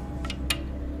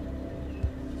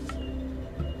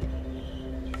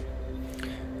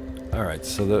 Alright,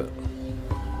 so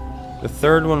the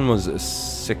third one was a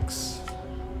 6.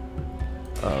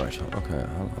 Alright, okay.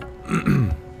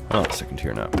 Hold on a second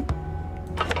here now.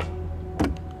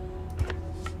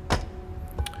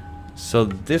 So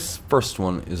this first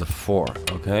one is a 4,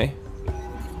 okay?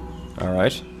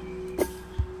 Alright.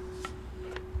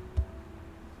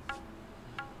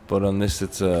 But on this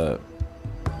it's a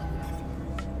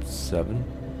 7.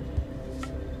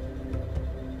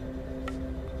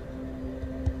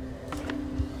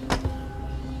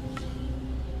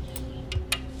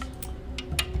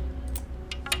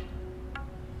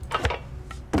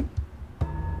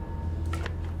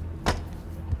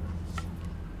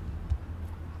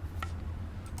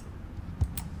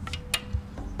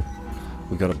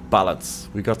 We got a balance.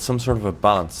 We got some sort of a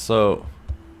balance, so...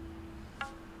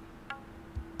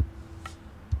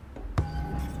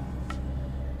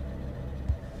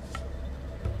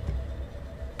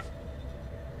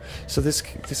 So this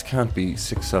can't be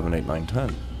 6, 7, 8, 9,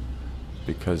 10,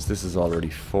 because this is already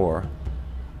 4,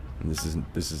 and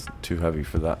this is too heavy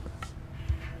for that.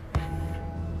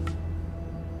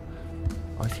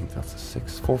 I think that's a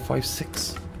 6. 4, 5,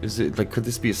 6. Is it like, could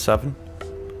this be a 7?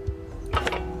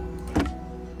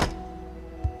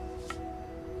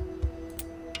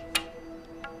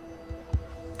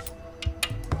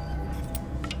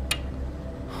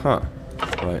 Huh.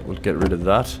 Right, we'll get rid of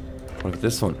that. What about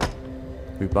this one?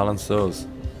 We balance those.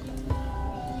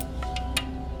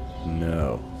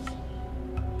 No.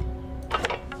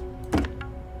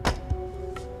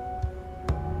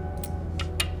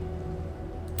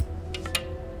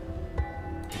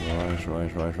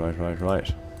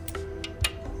 Right.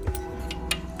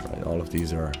 Right, all of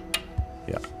these are...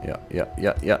 Yeah.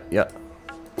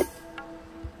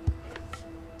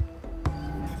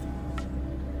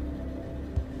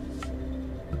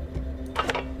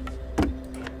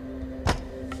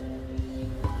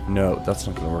 No, that's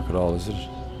not going to work at all, is it?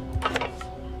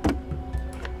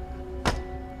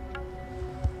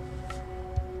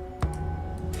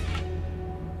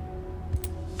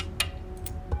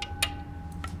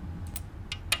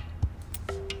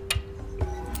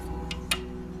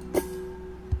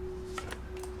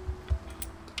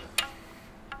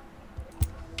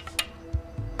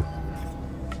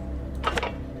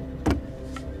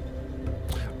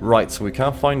 Right, so we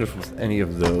can't find it with any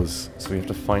of those, so we have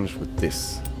to find it with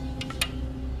this.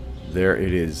 There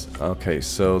it is. Okay,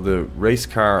 so the race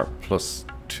car plus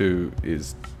 2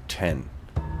 is 10.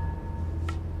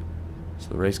 So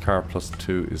the race car plus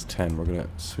 2 is 10. We're going to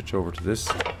switch over to this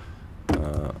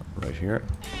right here.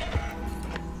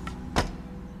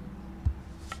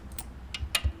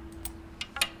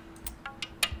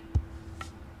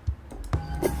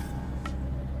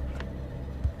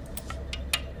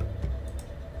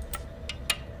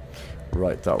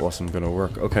 Right, that wasn't going to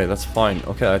work. Okay, that's fine.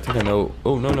 Okay, I think I know.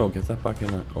 Oh, no, get that back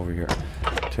in over here.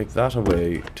 Take that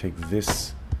away. Take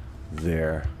this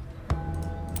there.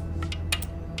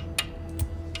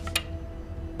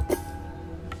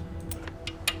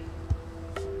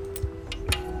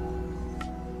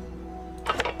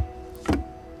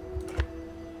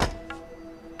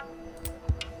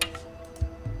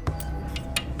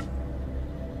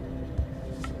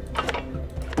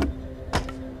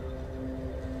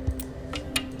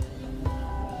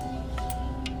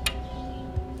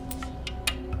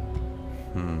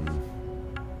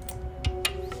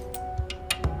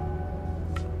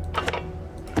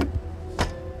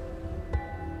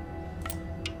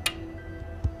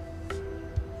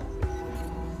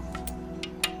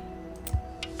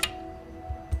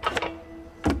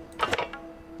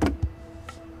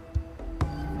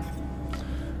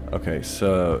 Okay,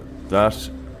 so that,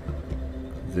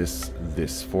 this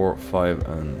 4, 5,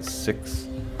 and 6.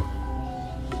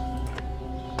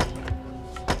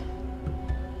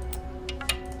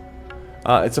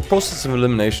 It's a process of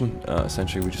elimination.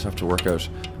 Essentially, we just have to work out,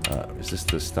 is this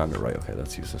the standard? Right, okay,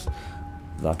 that's useless.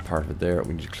 That part of it there,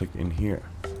 we need to click in here.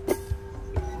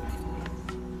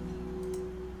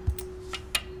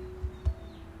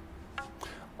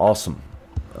 Awesome.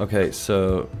 Okay,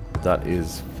 so that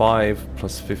is 5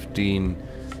 plus 15.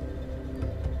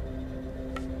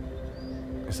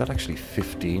 Is that actually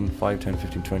 15? 5, 10,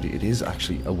 15, 20. It is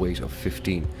actually a weight of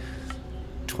 15.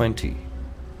 20.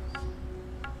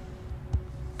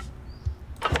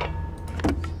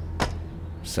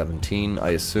 $17, I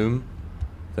assume.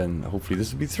 Then hopefully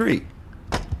this will be 3.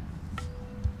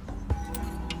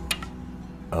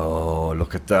 Oh,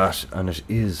 look at that. And it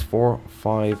is 4,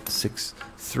 5, 6,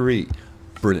 3.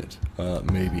 Brilliant.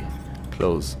 Maybe.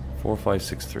 Close. 4, 5,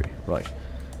 6, 3. Right.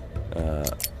 1,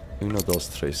 2,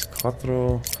 3,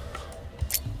 4.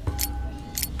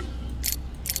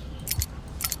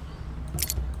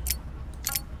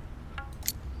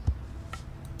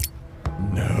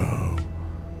 No.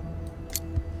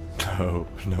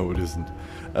 No, it isn't.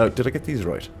 Did I get these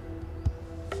right?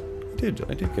 I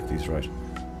did get these right.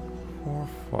 4,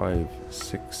 5,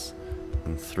 6,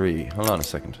 and 3. Hold on a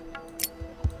second.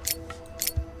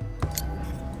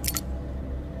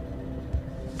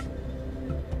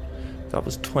 That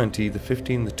was 20, the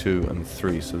 15, the 2, and the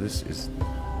 3. So this is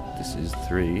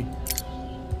 3.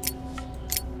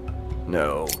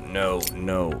 No,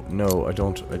 I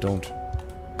don't.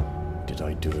 Did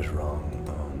I do it wrong?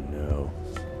 Oh no.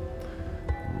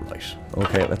 Right.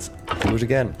 Okay, let's do it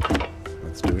again.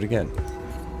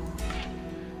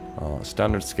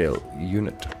 Standard scale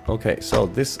unit. Okay, so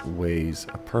this weighs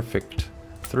a perfect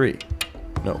 3.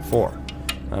 No, 4.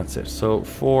 That's it. So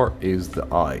 4 is the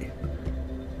I.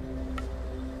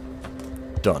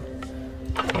 Done.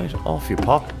 Right, off you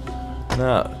pop.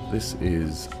 Now, this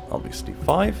is obviously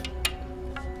 5.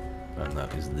 And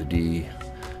that is the D.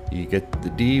 You get the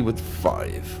D with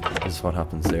 5. This is what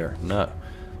happens there. Now,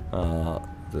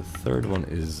 the third one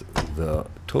is the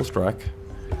toast rack.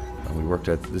 And we worked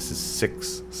out this is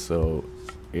 6. So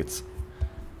it's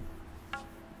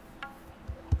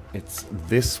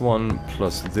this one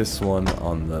plus this one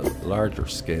on the larger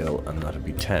scale, and that'd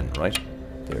be 10, right?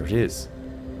 There it is.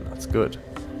 That's good.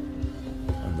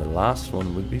 And the last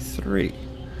one would be 3.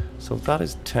 So if that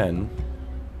is 10,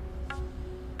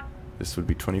 this would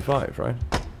be 25, right?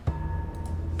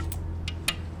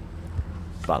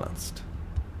 Balanced.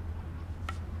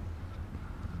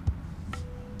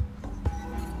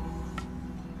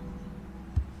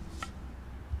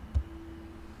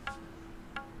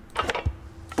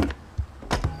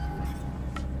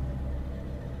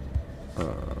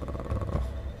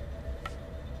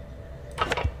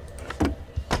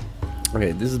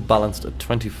 Okay, this is balanced at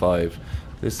 25.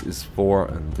 This is 4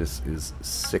 and this is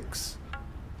 6.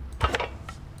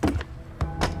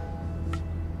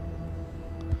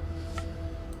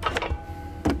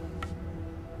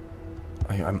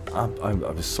 I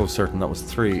was so certain that was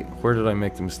 3. Where did I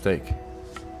make the mistake?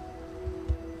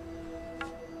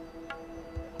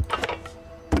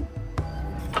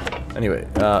 Anyway,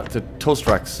 the toast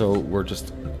rack, so we're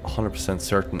just 100%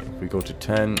 certain. If we go to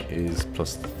 10 is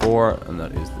plus the 4, and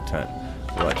that is the 10.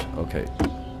 Right, okay.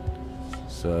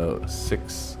 So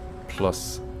 6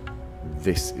 plus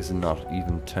this is not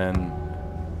even 10.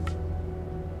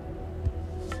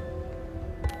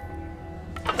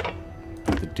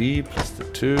 The D plus the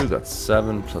 2, that's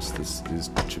 7, plus this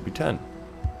should be 10.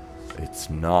 It's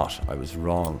not, I was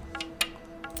wrong.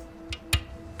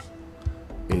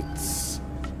 It's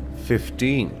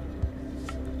 15.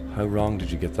 How wrong did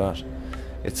you get that?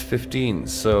 It's 15,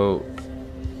 so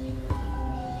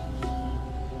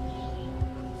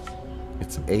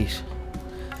it's 8.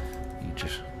 Eat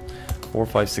it. 4,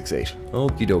 5, 6, 8.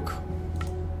 Okie doke.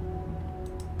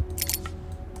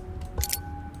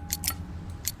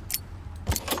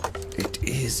 It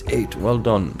is 8. Well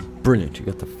done. Brilliant. You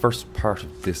got the first part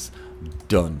of this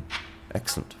done.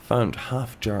 Excellent. Found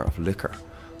half jar of liquor.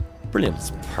 Brilliant.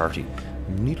 It's a party.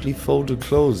 Neatly folded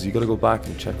clothes. You gotta go back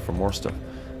and check for more stuff.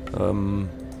 No,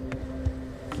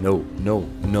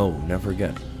 never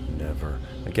again. Never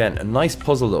again. A nice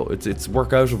puzzle though. It's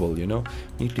workoutable, you know.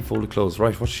 Neatly folded clothes.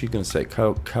 Right, what's she gonna say?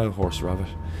 Cow, horse, rabbit.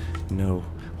 No.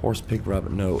 Horse, pig,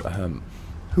 rabbit. No.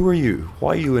 Who are you?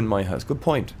 Why are you in my house? Good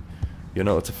point. You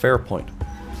know, it's a fair point.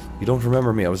 You don't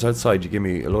remember me. I was outside. You gave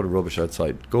me a load of rubbish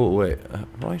outside. Go away.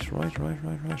 Right.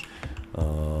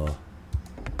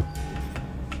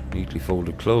 Neatly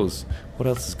folded clothes. What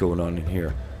else is going on in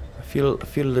here? I feel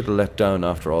a little let down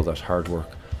after all that hard work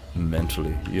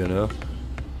mentally, you know.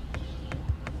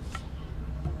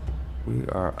 We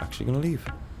are actually going to leave.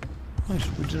 Right,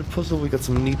 we did a puzzle. We got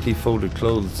some neatly folded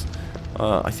clothes.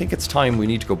 I think it's time we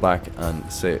need to go back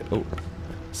and say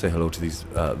hello to these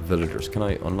villagers. Can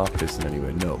I unlock this in any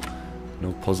way? No.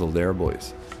 No puzzle there,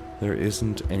 boys. There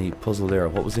isn't any puzzle there.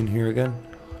 What was in here again?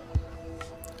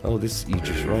 Oh, this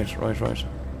Egypt. Right.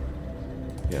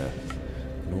 Yeah.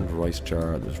 An old rice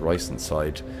jar. There's rice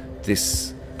inside.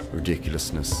 This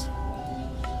ridiculousness.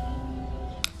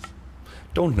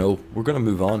 Don't know. We're going to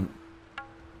move on.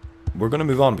 We're going to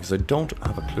move on because I don't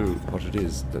have a clue what it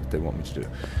is that they want me to do.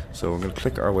 So we're going to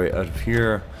click our way out of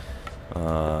here.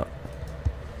 No.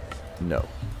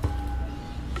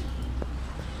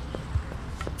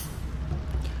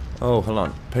 Oh, hold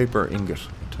on. Paper ingot.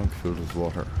 A tank filled with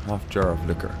water. Half jar of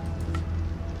liquor.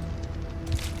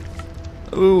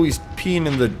 Oh, he's peeing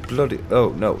in the bloody... Oh,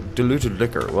 no. Diluted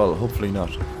liquor. Well, hopefully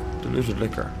not. Diluted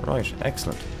liquor. Right.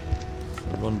 Excellent.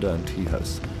 A rundown tea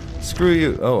house. Screw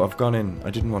you. Oh, I've gone in. I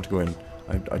didn't want to go in.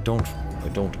 I don't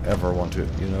ever want to,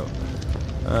 you know.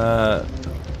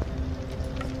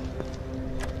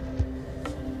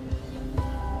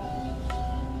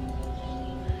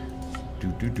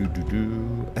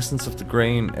 Essence of the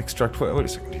grain. Extract... Wait a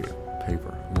second here.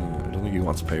 Paper. I don't think he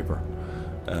wants paper.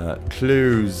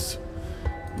 Clues.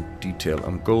 Detail.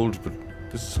 I'm gold, but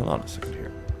this is... Hold on a second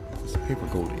here. This is paper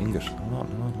gold ingot. Hold on.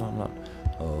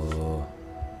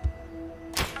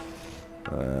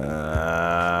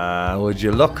 Would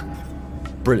you look?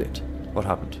 Brilliant. What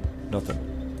happened? Nothing.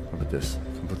 How about this?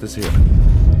 Can put this here.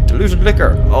 Diluted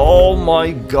liquor. Oh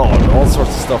my god. All sorts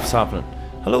of stuff's happening.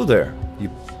 Hello there, you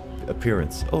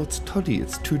appearance. Oh, it's Tuddy.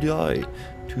 It's 2D.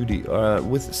 2D.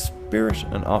 With spirit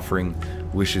and offering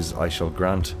wishes I shall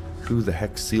grant. Who the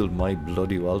heck sealed my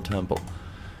bloody well temple?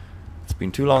 It's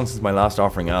been too long since my last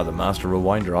offering. The Master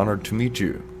Rewinder, honored to meet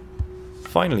you.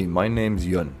 Finally, my name's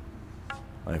Yun.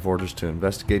 I have orders to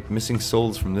investigate missing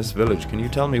souls from this village. Can you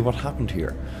tell me what happened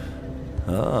here?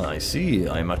 Ah, I see.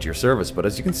 I am at your service, but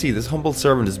as you can see, this humble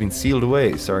servant has been sealed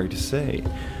away, sorry to say.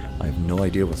 I have no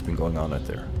idea what's been going on out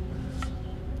there.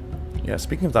 Yeah,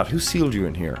 speaking of that, who sealed you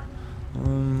in here?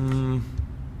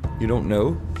 You don't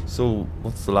know? So,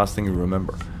 what's the last thing you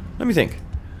remember? Let me think.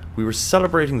 We were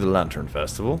celebrating the Lantern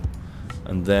Festival,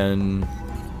 and then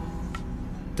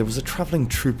there was a travelling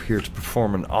troupe here to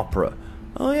perform an opera.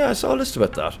 Oh yeah, I saw a list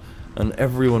about that. And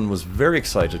everyone was very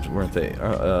excited, weren't they?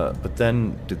 But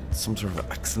then did some sort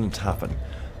of accident happen?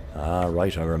 Ah,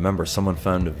 right, I remember. Someone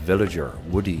found a villager,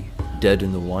 Woody, dead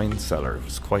in the wine cellar. It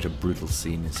was quite a brutal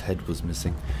scene. His head was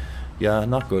missing. Yeah,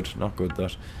 not good, not good.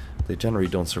 That they generally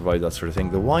don't survive that sort of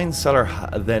thing. The wine cellar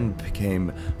then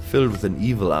became filled with an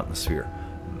evil atmosphere.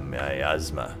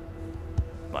 Miasma.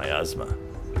 Miasma.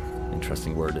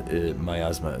 Interesting word,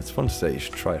 miasma. It's fun to say, you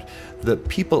should try it. The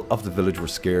people of the village were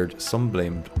scared. Some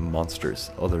blamed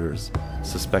monsters, others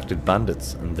suspected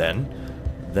bandits, and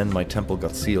then my temple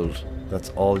got sealed. That's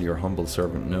all your humble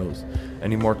servant knows.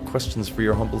 Any more questions for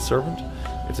your humble servant?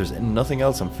 If there's nothing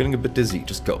else, I'm feeling a bit dizzy.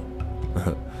 Just go.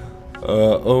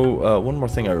 One more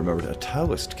thing I remembered. A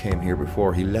Taoist came here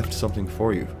before. He left something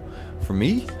for you. For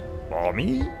me? For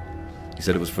me? He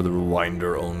said it was for the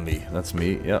Rewinder only. That's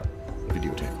me, yeah.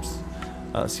 Videotapes.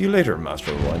 See you later,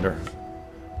 Master Rewinder.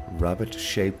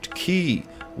 Rabbit-shaped key.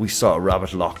 We saw a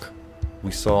rabbit lock.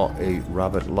 We saw a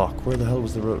rabbit lock. Where the hell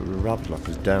was the rabbit lock? It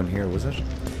was down here, was it?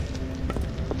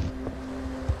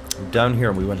 Down here,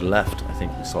 and we went left. I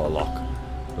think we saw a lock.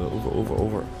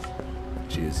 Over.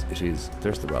 It is.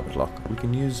 There's the rabbit lock. We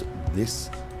can use this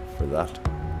for that.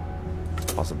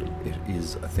 Possibly. It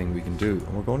is a thing we can do.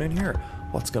 And we're going in here.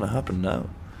 What's going to happen now?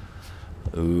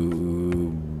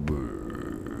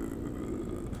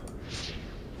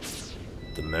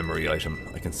 The memory item.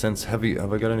 I can sense heavy.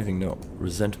 Have I got anything? No.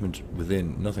 Resentment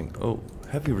within. Nothing. Oh,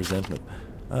 heavy resentment.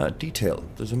 Detail.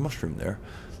 There's a mushroom there.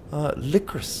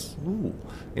 Licorice. Ooh.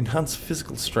 Enhance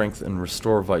physical strength and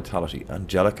restore vitality.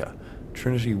 Angelica.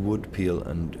 Trinity wood peel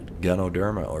and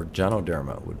Ganoderma or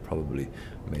Janoderma would probably,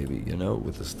 maybe, you know,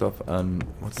 with the stuff. And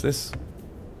what's this?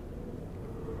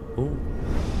 Oh.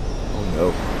 Oh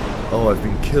no. Oh, I've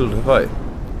been killed, have I?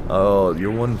 Oh,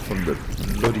 your one from the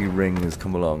bloody ring has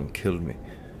come along and killed me.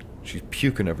 She's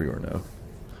puking everywhere now.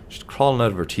 She's crawling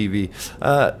out of her TV.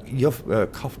 Cough.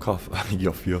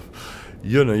 Yuff.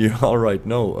 You know, you're alright.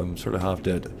 No, I'm sort of half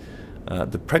dead.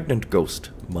 The pregnant ghost,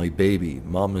 my baby.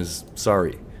 Mom is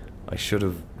sorry. I should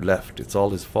have left. It's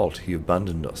all his fault. He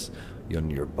abandoned us.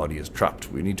 Your body is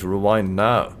trapped. We need to rewind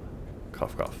now.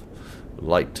 Cough.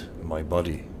 Light, my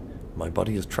body. My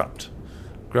body is trapped.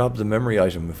 Grab the memory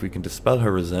item. If we can dispel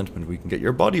her resentment, we can get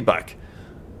your body back.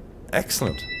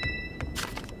 Excellent.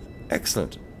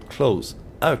 Close.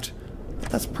 Out.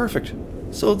 That's perfect.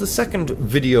 So the second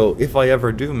video, if I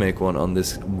ever do make one on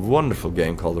this wonderful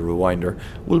game called The Rewinder,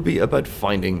 will be about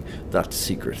finding that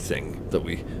secret thing that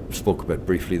we spoke about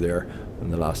briefly there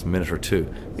in the last minute or two.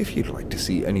 If you'd like to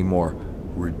see any more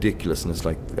ridiculousness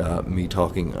like me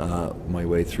talking my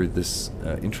way through this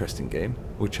interesting game,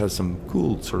 which has some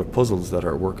cool sort of puzzles that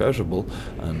are workoutable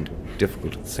and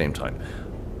difficult at the same time.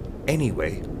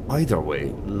 Anyway, either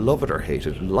way, love it or hate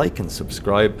it, like and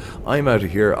subscribe. I'm out of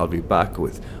here. I'll be back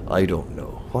with, I don't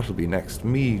know, what'll be next?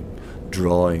 Me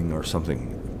drawing or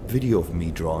something. Video of me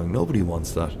drawing. Nobody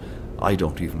wants that. I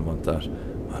don't even want that.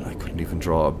 Man, I couldn't even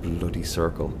draw a bloody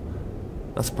circle.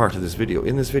 That's part of this video.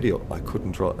 In this video, I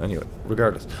couldn't draw. Anyway,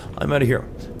 regardless, I'm out of here.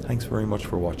 Thanks very much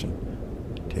for watching.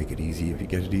 Take it easy. If you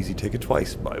get it easy, take it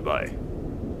twice. Bye-bye.